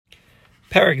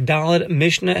Perek Daled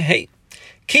Mishnah Hey.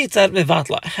 Ketzad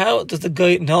Mevatla. How does the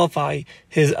guy nullify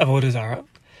his avodah zarah?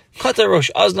 Kata Rosh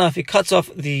Azna, if he cuts off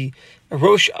the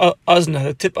Rosh Azna,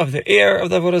 the tip of the ear of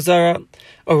the avodah zarah,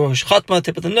 or Rosh Chatma,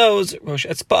 tip of the nose, Rosh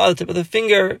Etzpa, the tip of the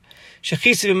finger,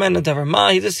 Shechisi B'mena Davar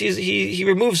Ma, he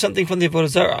removes something from the avodah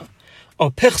zarah,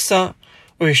 or Pichsa,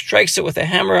 or he strikes it with a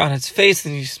hammer on its face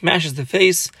and he smashes the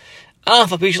face.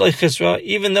 Even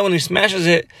though when he smashes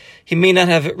it, he may not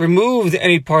have removed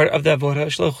any part of the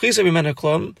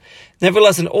avodah.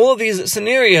 Nevertheless, in all of these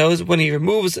scenarios, when he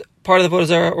removes part of the avodah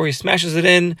zarah or he smashes it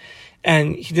in,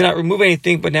 and he did not remove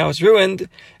anything, but now it's ruined,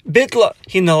 bitla,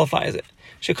 he nullifies it.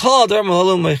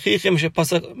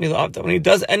 When he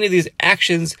does any of these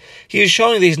actions, he is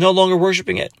showing that he's no longer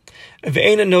worshiping it.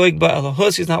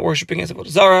 He's not worshiping it as avodah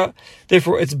zarah.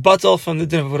 Therefore, it's batal from the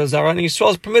din of avodah zarah, and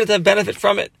Yisrael is permitted to have benefit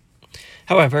from it.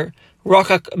 However,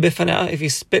 rakak bifana, if he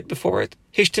spit before it,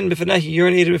 hishtin bifana, he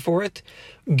urinated before it,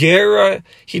 gera,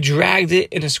 he dragged it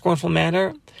in a scornful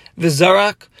manner,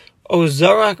 vizarak, o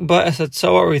zarak ba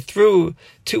esatzoa, or he threw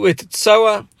to it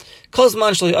tzoa,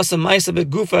 kozman shali asa maisa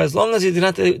begufa, as long as he did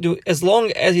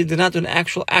not do an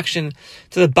actual action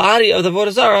to the body of the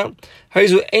avodah zarah,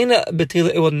 harizu eina betila,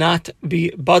 it will not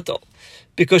be batal.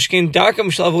 Because it was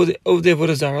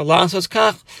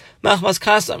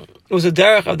a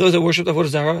derech of those that worshipped avodah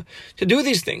zarah to do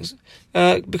these things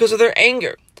because of their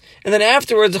anger, and then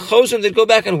afterwards the chosim did go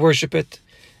back and worship it,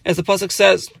 as the pasuk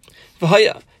says,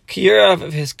 "V'haya kiyerav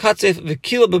of his katzef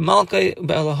v'kila b'malkai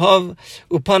b'elahav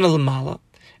upana l'mala,"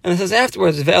 and it says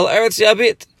afterwards, "Ve'el eretz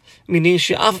yabit," meaning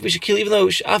she'af b'shekil, even though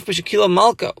she'af b'shekila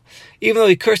malko, even though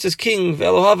he cursed his king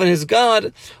Ve'elohav and his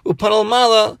god, upanal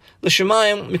mala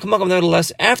l'shemayim mikumakam.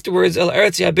 Nevertheless, afterwards el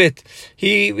eretz yabit,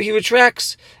 he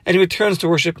retracts and he returns to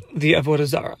worship the avodah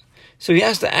zarah. So he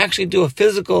has to actually do a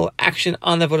physical action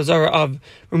on the avodah zarah of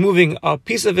removing a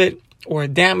piece of it or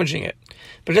damaging it.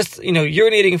 But just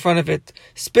urinating in front of it,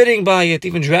 spitting by it,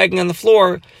 even dragging on the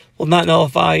floor will not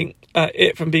nullify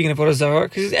it from being an avodah zarah,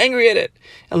 because he's angry at it,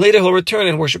 and later he'll return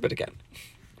and worship it again.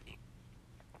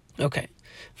 Okay.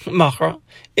 Machra,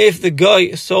 if the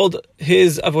guy sold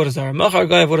his avodah zarah, machar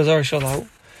guy avodah zarah shalo,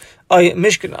 ay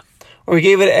mishkana, or he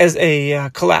gave it as a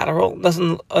collateral,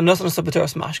 nasan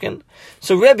sabateras mashkin.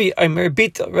 So Rabbi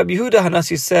Yehuda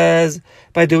Hanasi says,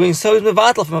 by doing so he's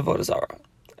mevatel from avodah zarah,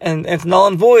 and it's null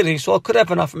and void, and Yisrael could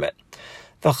have enough from it.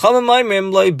 The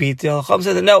Chacham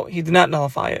said that no, he did not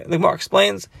nullify it. The Gemara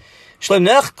explains, the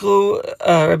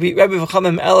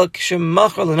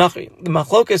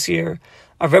machlokas here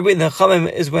of Rabbi and the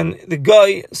Chachamim is when the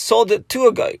guy sold it to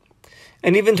a guy,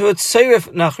 and even to a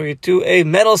tzeirif nachri, to a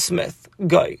metalsmith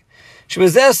guy. This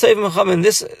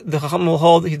the Chacham will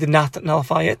hold he did not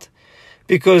nullify it,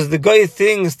 because the guy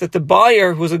thinks that the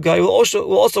buyer, who's a guy, will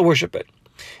also worship it,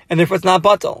 and therefore it's not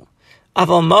batal.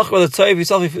 If he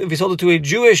sold it to a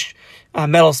Jewish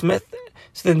metalsmith,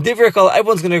 so then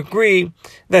everyone's going to agree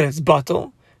that it's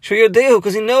batal,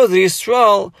 because he knows that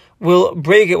Yisrael will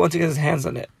break it once he gets his hands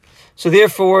on it. So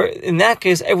therefore, in that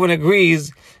case, everyone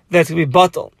agrees that it's going to be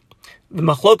batal. The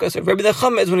machlokas of Rabbi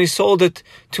Chacham is when he sold it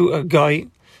to a guy.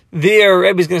 There,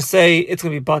 Rabbi is going to say it's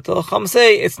going to be batal. Chacham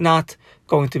say it's not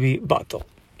going to be batal.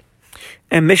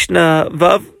 And Mishnah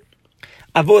Vav,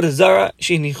 avodah zarah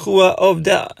shenichua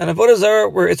ovda, an avodah zarah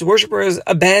where its worshippers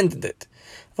abandoned it.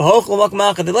 They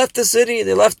left the city,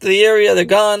 they left the area, they're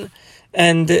gone,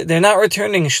 and they're not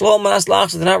returning. Shalom manas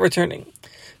lach, so they're not returning.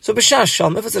 So b'shas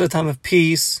shalom, if it's at a time of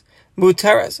peace,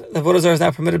 muteres, the avodah zarah is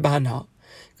not permitted b'hana,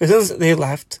 because since they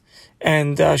left,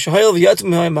 and shahayil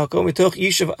v'yatum makom mitoch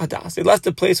yishav hadas, they left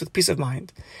the place with peace of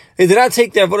mind. They did not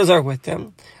take their avodah zarah with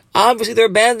them. Obviously, they're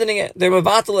abandoning it, they're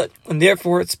mevatel it, and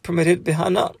therefore it's permitted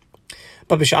b'hana.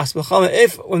 But b'shas b'chama,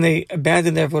 if when they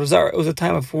abandoned their avodah zarah, it was a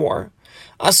time of war,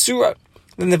 asura,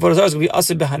 then the avodah zarah is going to be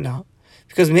asur b'hana,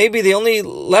 because maybe they only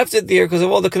left it there because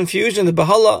of all the confusion, the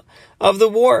bahala of the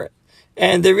war,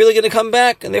 and they're really going to come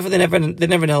back, and therefore they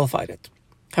never nullified it.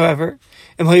 However,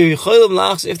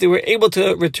 if they were able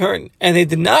to return and they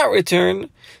did not return,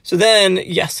 so then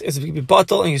yes, it's going to be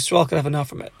batal, and Yisrael could have enough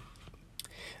from it.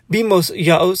 Bimos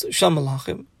yaos shal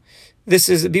malachim. This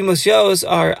is bimos yaos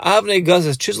are avnei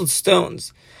gazas, chiseled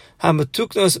stones,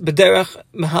 hamatuknos bederach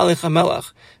mehalich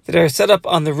hamelach, that are set up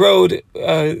on the road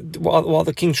while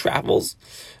the king travels.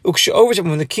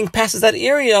 When the king passes that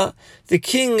area, the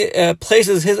king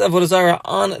places his avodah zarah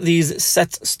on these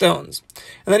set stones,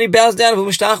 and then he bows down.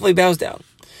 He bows down.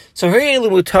 So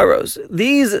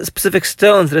these specific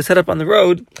stones that are set up on the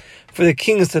road for the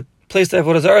kings to place their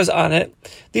avodah zarahs on it,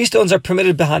 these stones are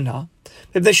permitted b'hana.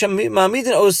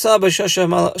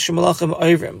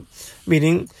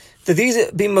 Meaning that these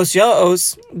bimos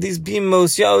yaos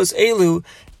elu,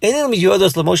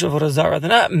 they're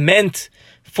not meant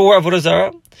for avodah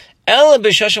zarah.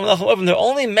 They're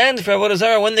only meant for avodah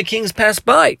zarah when the kings pass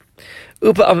by.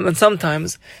 And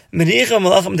sometimes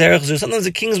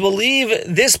the kings will leave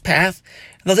this path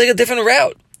and they'll take a different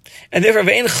route. And therefore,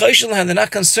 they're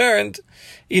not concerned,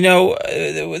 they're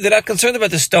not concerned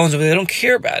about the stones, they don't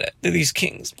care about it. They're these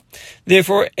kings.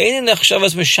 Therefore, we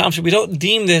don't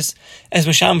deem this as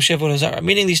Masham Avodah Zarah,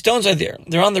 meaning these stones are there,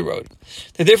 they're on the road.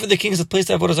 Therefore, the kings have placed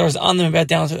the Avodah Zarah on them and bow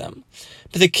down to them.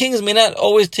 But the kings may not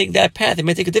always take that path, they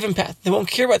may take a different path. They won't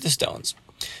care about the stones.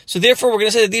 So therefore, we're going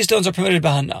to say that these stones are permitted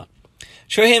Bahana.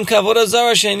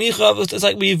 It's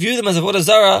like we view them as Avodah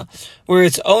Zarah, where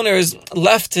its owners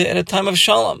left it at a time of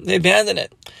Shalom. They abandoned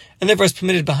it. And therefore it's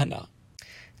permitted Bahana.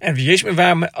 And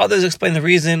others explain the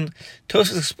reason.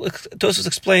 Tosfos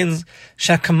explains,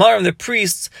 Shakamarim, the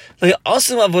priests, they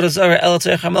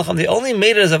only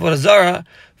made it as Avodah Zarah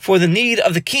for the need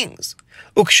of the kings.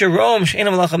 When they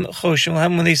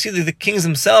see that the kings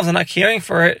themselves are not caring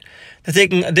for it, they're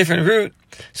taking a different route.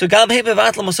 So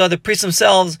the priests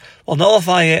themselves will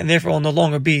nullify it and therefore will no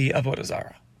longer be Avodah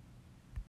Zarah.